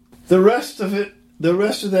so the rest of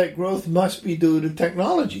that growth must be due to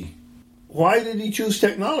technology. Why did he choose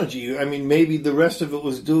technology? I mean, maybe the rest of it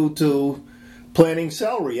was due to planting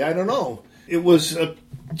celery. I don't know. It was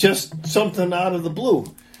just something out of the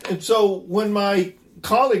blue. And so when my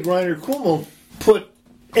colleague Rainer Kummel put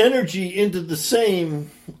energy into the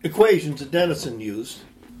same equations that Denison used,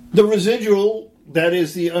 the residual, that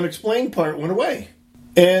is the unexplained part, went away.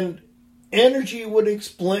 And energy would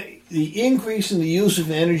explain, the increase in the use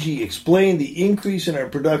of energy explained the increase in our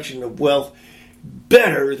production of wealth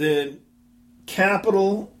better than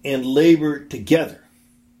capital and labor together.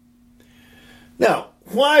 Now,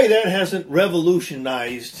 why that hasn't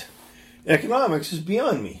revolutionized economics is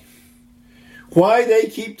beyond me. Why they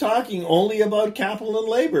keep talking only about capital and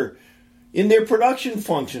labor in their production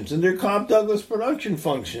functions, in their Cobb-Douglas production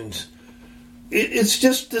functions. It's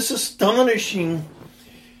just this astonishing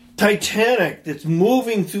Titanic that's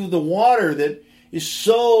moving through the water that is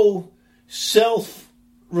so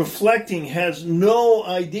self-reflecting, has no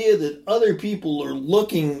idea that other people are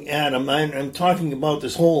looking at him. I'm talking about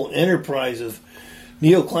this whole enterprise of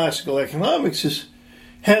neoclassical economics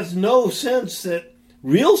has no sense that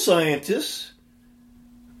real scientists,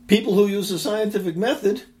 people who use the scientific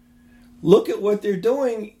method, look at what they're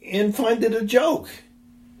doing and find it a joke.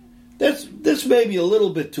 This may be a little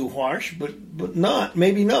bit too harsh, but not,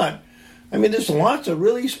 maybe not. I mean, there's lots of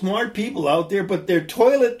really smart people out there, but they're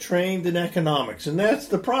toilet trained in economics, and that's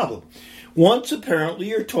the problem. Once apparently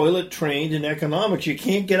you're toilet trained in economics, you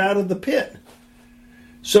can't get out of the pit.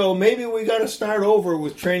 So maybe we got to start over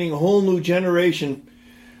with training a whole new generation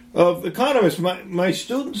of economists. My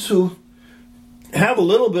students who have a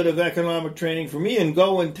little bit of economic training from me and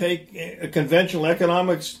go and take a conventional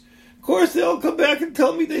economics course, they'll come back and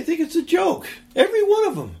tell me they think it's a joke. Every one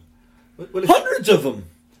of them. Hundreds of them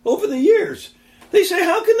over the years. They say,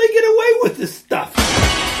 how can they get away with this stuff?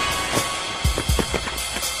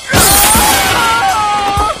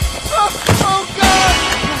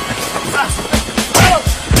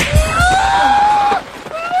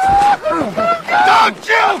 Don't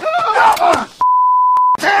you! No!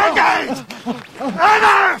 Tailgate!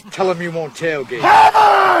 Ever! Tell him you won't tailgate.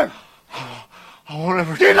 Ever! I won't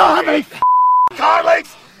ever. Do you know how many car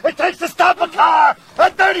lengths it takes to stop a car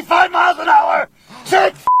at 35 miles an hour?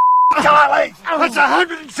 6 car lengths! That's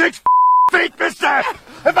 106 feet, mister!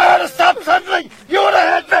 If I had to stop suddenly, you would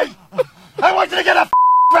have hit me! I want you to get a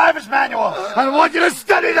driver's manual! I want you to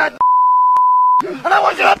study that, and I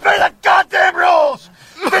want you to obey the goddamn rules!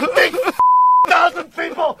 50,000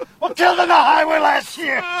 people were killed on the highway last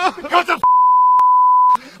year because of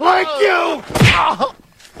like you!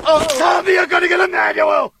 Tell me you're gonna get a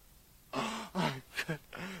manual!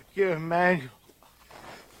 Get a manual.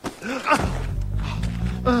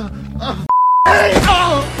 Hey!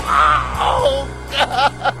 Oh,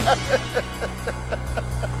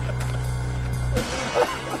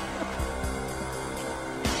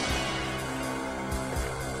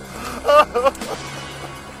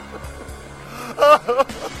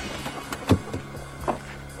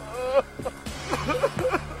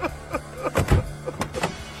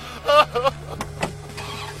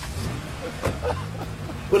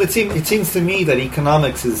 Well, it seems to me that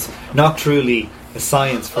economics is not truly a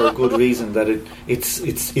science for a good reason. That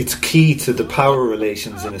it's key to the power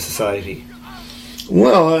relations in a society.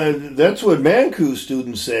 Well, that's what Mancu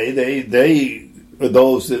students say. They are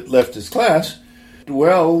those that left his class.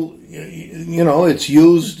 Well, you know, it's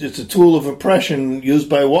a tool of oppression used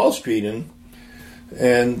by Wall Street,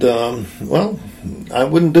 and well, I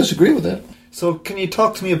wouldn't disagree with that. So, can you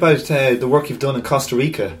talk to me about the work you've done in Costa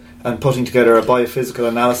Rica and putting together a biophysical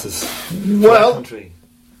analysis for that country?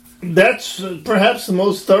 That's perhaps the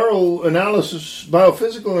most thorough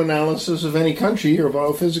biophysical analysis of any country, or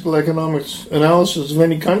biophysical economics analysis of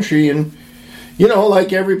any country. And, you know,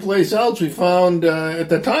 like every place else, we found at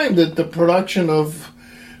the time that the production of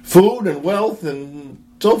food and wealth and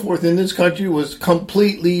so forth in this country was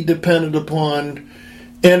completely dependent upon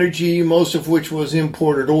energy, most of which was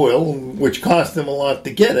imported oil, which cost them a lot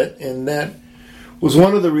to get it, and that was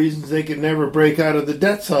one of the reasons they could never break out of the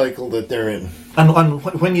debt cycle that they're in. And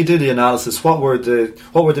when you did the analysis, what were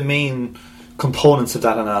the main components of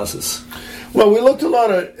that analysis? Well, we looked a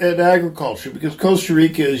lot at agriculture, because Costa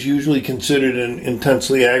Rica is usually considered an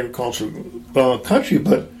intensely agricultural country,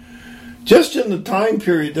 but just in the time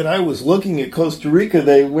period that I was looking at Costa Rica,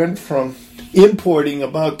 they went from importing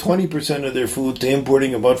about 20% of their food to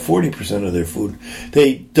importing about 40% of their food.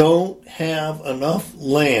 They don't have enough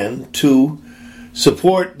land to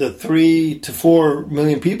support the 3 to 4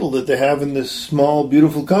 million people that they have in this small,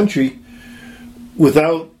 beautiful country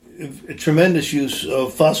without a tremendous use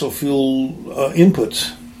of fossil fuel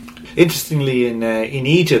inputs. Interestingly, in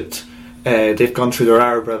Egypt, they've gone through their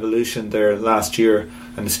Arab Revolution there last year,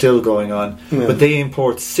 and it's still going on. Yeah. But they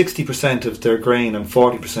import 60% of their grain and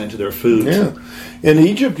 40% of their food. Yeah, and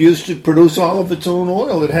Egypt used to produce all of its own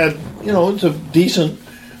oil. It had, you know, it's a decent.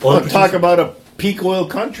 Talk about a peak oil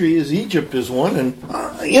country as Egypt is one, and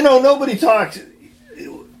nobody talks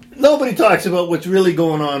about what's really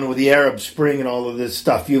going on with the Arab Spring and all of this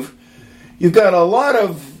stuff. You've got a lot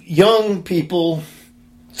of young people,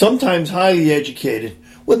 sometimes highly educated,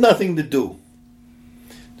 with nothing to do.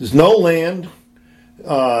 There's no land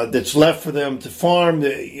that's left for them to farm.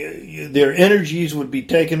 Their energies would be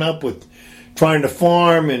taken up with trying to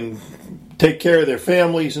farm and take care of their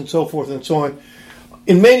families and so forth and so on.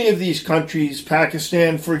 In many of these countries,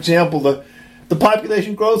 Pakistan, for example, the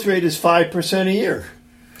population growth rate is 5% a year.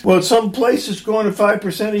 Well, some place that's growing at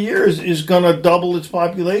 5% a year is going to double its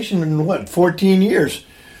population in, 14 years.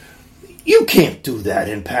 You can't do that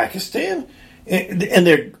in Pakistan. And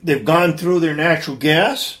they've gone through their natural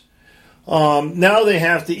gas. Now they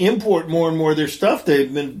have to import more and more of their stuff.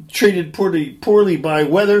 They've been treated poorly by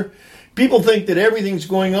weather. People think that everything's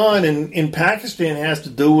going on in Pakistan has to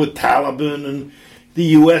do with Taliban and the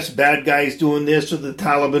U.S. bad guys doing this or the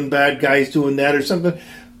Taliban bad guys doing that or something.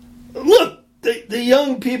 Look, the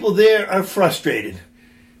young people there are frustrated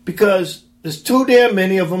because there's too damn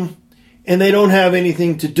many of them and they don't have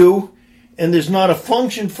anything to do. And there's not a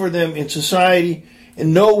function for them in society,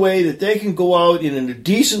 and no way that they can go out in a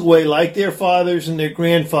decent way like their fathers and their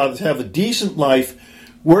grandfathers, have a decent life,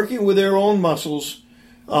 working with their own muscles,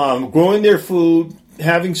 growing their food,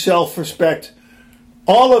 having self-respect.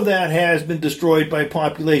 All of that has been destroyed by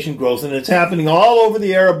population growth, and it's happening all over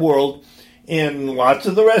the Arab world and lots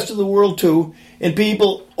of the rest of the world too. And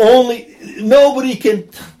nobody can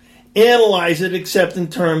analyze it except in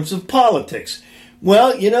terms of politics.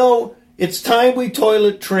 Well, it's time we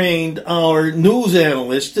toilet trained our news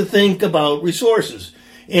analysts to think about resources.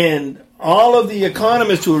 And all of the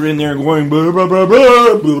economists who are in there going blah, blah, blah,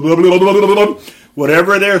 blah, blah, blah, blah, blah, blah,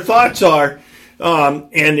 whatever their thoughts are,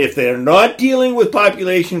 and if they're not dealing with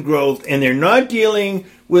population growth, and they're not dealing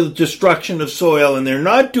with destruction of soil, and they're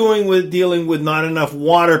not dealing with not enough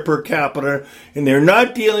water per capita, and they're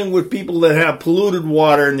not dealing with people that have polluted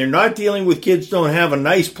water, and they're not dealing with kids who don't have a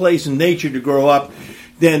nice place in nature to grow up,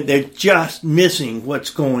 then they're just missing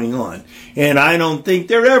what's going on. And I don't think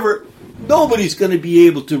nobody's going to be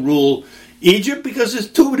able to rule Egypt because there's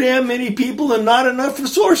too damn many people and not enough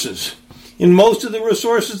resources. And most of the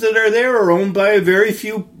resources that are there are owned by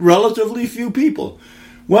relatively few people.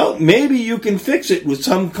 Well, maybe you can fix it with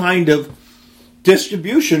some kind of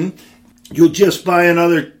distribution. You'll just buy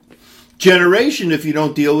another generation if you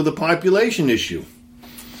don't deal with the population issue.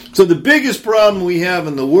 So the biggest problem we have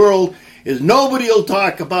in the world is nobody will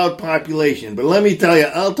talk about population. But let me tell you,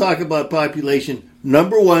 I'll talk about population.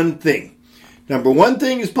 Number one thing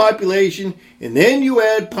is population, and then you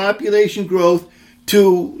add population growth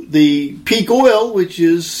to the peak oil, which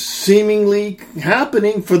is seemingly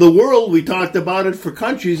happening for the world. We talked about it for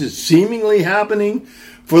countries. It's seemingly happening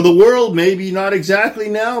for the world. Maybe not exactly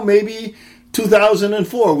now, maybe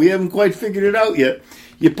 2004. We haven't quite figured it out yet.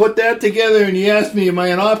 You put that together and you ask me, am I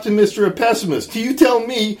an optimist or a pessimist? You tell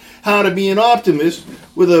me how to be an optimist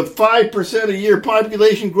with a 5% a year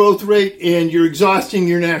population growth rate and you're exhausting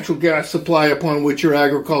your natural gas supply upon which your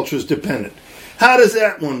agriculture is dependent. How does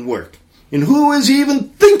that one work? And who is even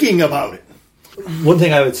thinking about it? One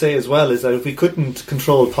thing I would say as well is that if we couldn't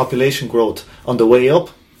control population growth on the way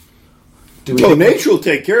up, nature will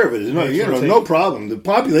take care of it. No problem. The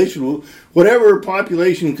population will, whatever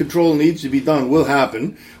population control needs to be done will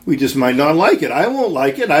happen. We just might not like it. I won't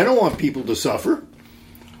like it. I don't want people to suffer.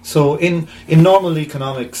 So in normal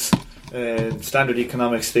economics, standard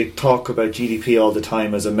economics, they talk about GDP all the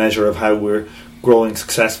time as a measure of how we're growing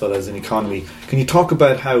successful as an economy. Can you talk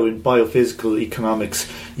about how in biophysical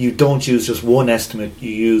economics you don't use just one estimate, you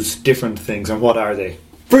use different things, and what are they?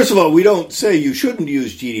 First of all, we don't say you shouldn't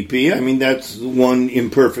use GDP. I mean, that's one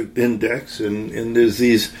imperfect index, and there's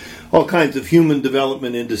these all kinds of human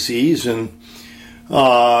development indices. And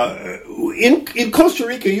in Costa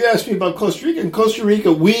Rica, you asked me about Costa Rica. In Costa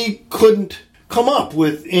Rica, we couldn't come up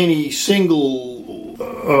with any single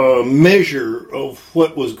measure of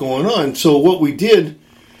what was going on. So what we did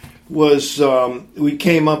was we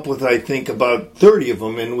came up with, I think, about 30 of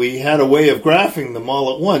them, and we had a way of graphing them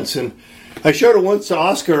all at once. And I showed it once to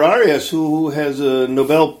Oscar Arias, who has a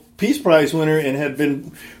Nobel Peace Prize winner and had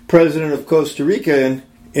been president of Costa Rica,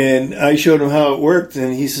 and I showed him how it worked,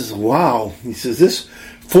 and he says, wow. He says, this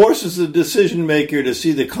forces the decision maker to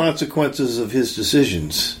see the consequences of his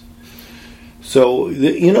decisions. So,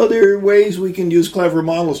 there are ways we can use clever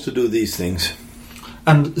models to do these things.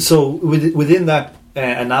 And so within that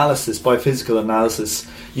analysis, biophysical analysis,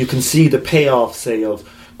 you can see the payoff, say, of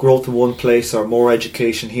growth in one place or more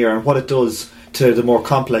education here, and what it does to the more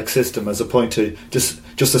complex system as opposed to just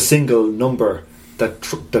a single number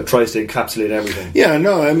that tries to encapsulate everything. Yeah,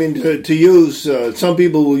 no, I mean, to use, some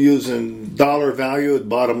people will use in dollar value at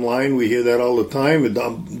bottom line. We hear that all the time, a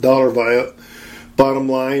dollar value bottom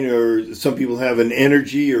line, or some people have an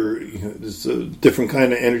energy, or there's a different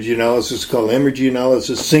kind of energy analysis called energy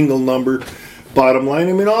analysis, single number bottom line.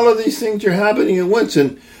 I mean, all of these things are happening at once,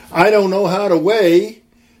 and I don't know how to weigh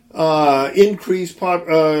increased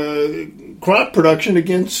crop production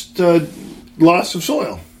against loss of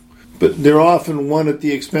soil. But they're often one at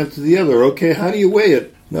the expense of the other. Okay, how do you weigh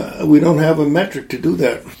it? We don't have a metric to do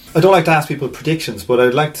that. I don't like to ask people predictions, but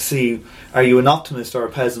I'd like to see, are you an optimist or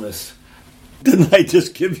a pessimist? Didn't I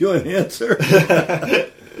just give you an answer?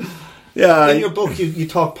 Yeah. In your book, you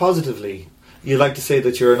talk positively. You like to say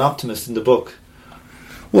that you're an optimist in the book.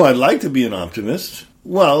 Well, I'd like to be an optimist.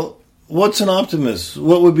 Well, what's an optimist?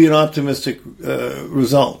 What would be an optimistic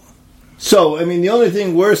result? So, I mean, the only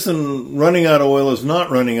thing worse than running out of oil is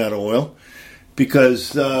not running out of oil,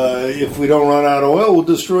 because if we don't run out of oil, we'll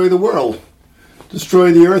destroy the world,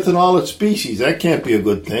 destroy the earth and all its species. That can't be a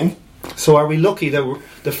good thing. So are we lucky that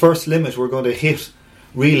the first limit we're going to hit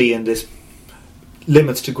really in this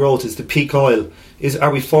limits to growth is the peak oil?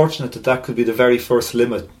 Are we fortunate that could be the very first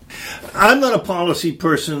limit? I'm not a policy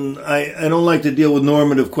person. I don't like to deal with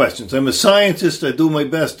normative questions. I'm a scientist. I do my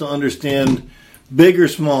best to understand big or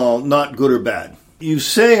small, not good or bad. You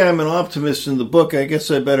say I'm an optimist in the book. I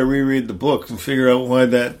guess I better reread the book and figure out why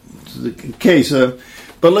that's the case.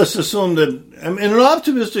 But let's assume that an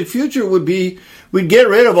optimistic future would be we'd get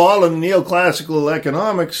rid of all of neoclassical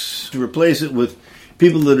economics to replace it with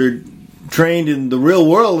people that are trained in the real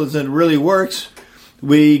world as it really works.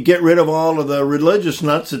 We get rid of all of the religious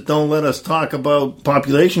nuts that don't let us talk about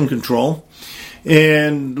population control.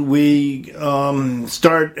 And we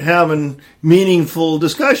start having meaningful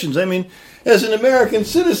discussions. I mean, as an American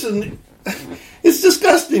citizen, it's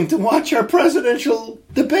disgusting to watch our presidential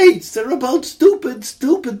debates. They're about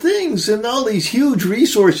stupid things, and all these huge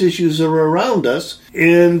resource issues are around us,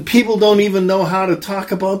 and people don't even know how to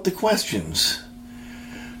talk about the questions.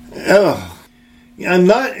 I'm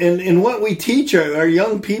not, and what we teach our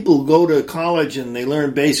young people go to college and they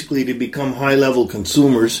learn basically to become high-level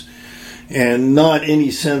consumers, and not any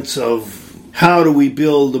sense of how do we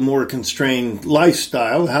build a more constrained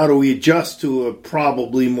lifestyle? How do we adjust to a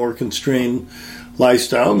probably more constrained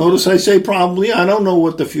lifestyle? Notice I say probably. I don't know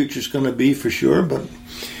what the future's going to be for sure, but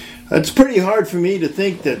it's pretty hard for me to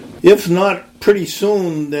think that if not pretty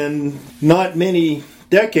soon, then not many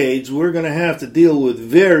decades, we're going to have to deal with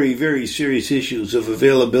very, very serious issues of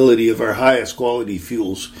availability of our highest quality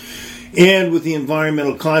fuels, and with the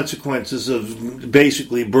environmental consequences of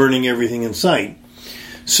basically burning everything in sight.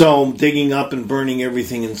 So, digging up and burning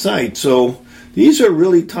everything in sight. So, these are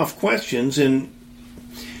really tough questions, and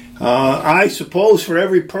I suppose for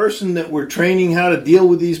every person that we're training how to deal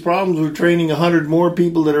with these problems, we're training 100 more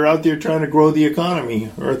people that are out there trying to grow the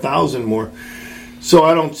economy, or 1,000 more. So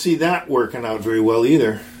I don't see that working out very well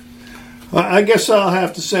either. I guess I'll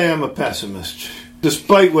have to say I'm a pessimist,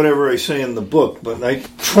 despite whatever I say in the book. But I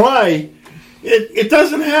try. It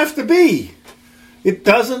doesn't have to be. It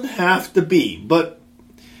doesn't have to be. But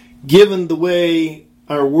given the way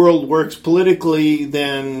our world works politically,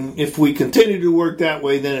 then if we continue to work that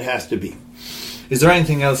way, then it has to be. Is there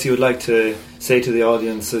anything else you would like to say to the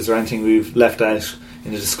audience? Is there anything we've left out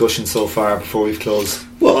in the discussion so far before we've closed?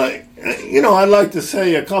 Well, I'd like to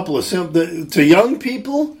say a couple of to young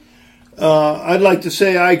people. I'd like to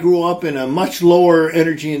say I grew up in a much lower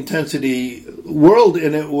energy intensity world,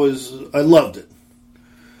 and I loved it.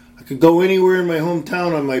 I could go anywhere in my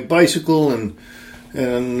hometown on my bicycle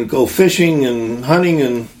and go fishing and hunting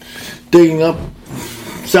and digging up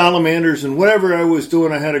salamanders and whatever I was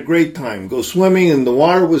doing. I had a great time. Go swimming, and the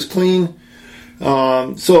water was clean.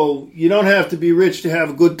 So you don't have to be rich to have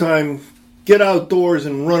a good time. Get outdoors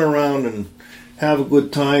and run around and have a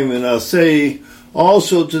good time. And I'll say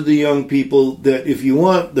also to the young people that if you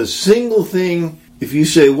want the single thing, if you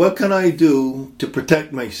say, what can I do to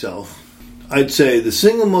protect myself? I'd say the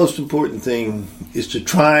single most important thing is to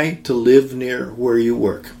try to live near where you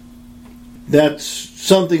work. That's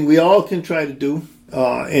something we all can try to do,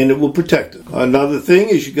 and it will protect it. Another thing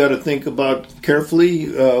is you got to think about carefully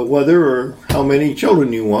whether or how many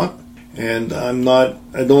children you want. And I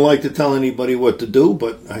don't like to tell anybody what to do,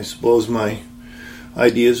 but I suppose my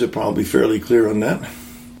ideas are probably fairly clear on that.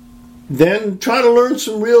 Then try to learn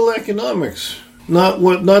some real economics, not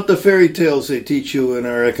the fairy tales they teach you in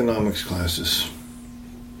our economics classes.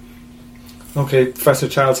 Okay, Professor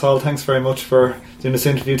Charles Hall, thanks very much for doing this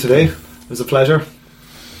interview today. It was a pleasure.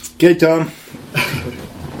 Okay, Tom.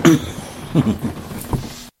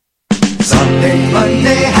 Sunday,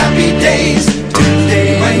 Monday, happy days.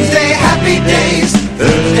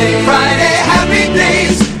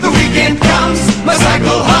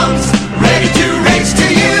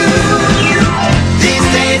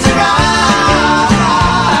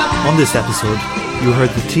 episode, you heard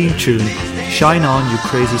the theme tune Shine On You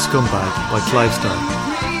Crazy Scumbag by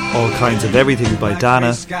Clivestar, All Kinds of Everything by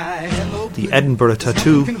Dana, the Edinburgh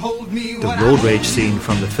Tattoo, the road rage scene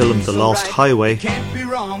from the film The Lost Highway,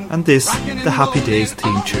 and this, the Happy Days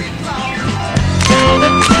theme tune.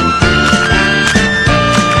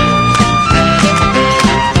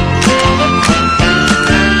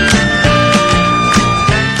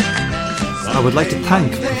 I would like to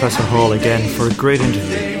thank Professor Hall again for a great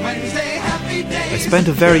interview. I spent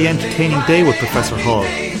a very entertaining day with Professor Hall,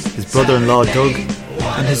 his brother-in-law Doug,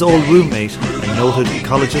 and his old roommate and noted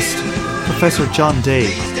ecologist, Professor John Day.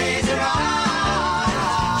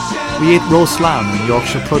 We ate roast lamb and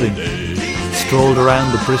Yorkshire pudding, strolled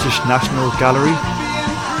around the British National Gallery,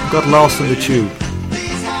 and got lost in the tube.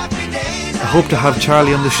 I hope to have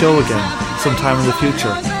Charlie on the show again sometime in the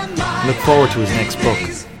future. I look forward to his next book.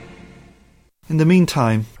 In the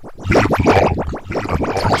meantime,